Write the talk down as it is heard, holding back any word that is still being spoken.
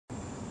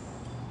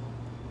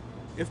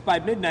If by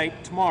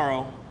midnight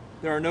tomorrow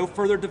there are no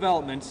further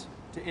developments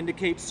to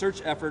indicate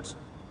search efforts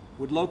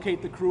would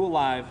locate the crew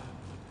alive,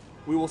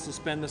 we will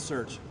suspend the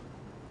search.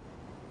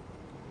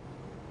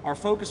 Our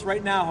focus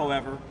right now,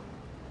 however,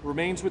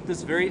 remains with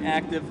this very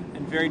active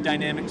and very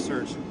dynamic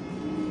search.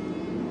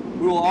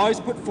 We will always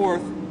put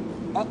forth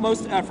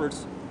utmost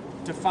efforts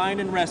to find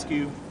and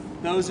rescue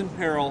those in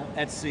peril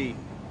at sea.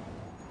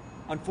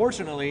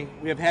 Unfortunately,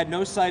 we have had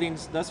no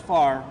sightings thus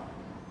far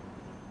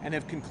and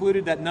have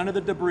concluded that none of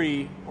the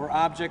debris or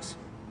objects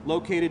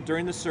located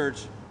during the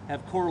search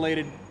have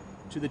correlated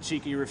to the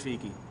Cheeky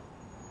Rafiki.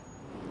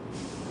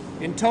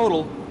 In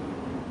total,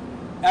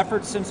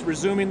 efforts since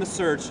resuming the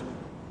search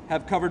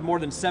have covered more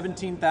than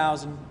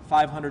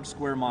 17,500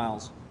 square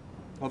miles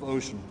of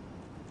ocean.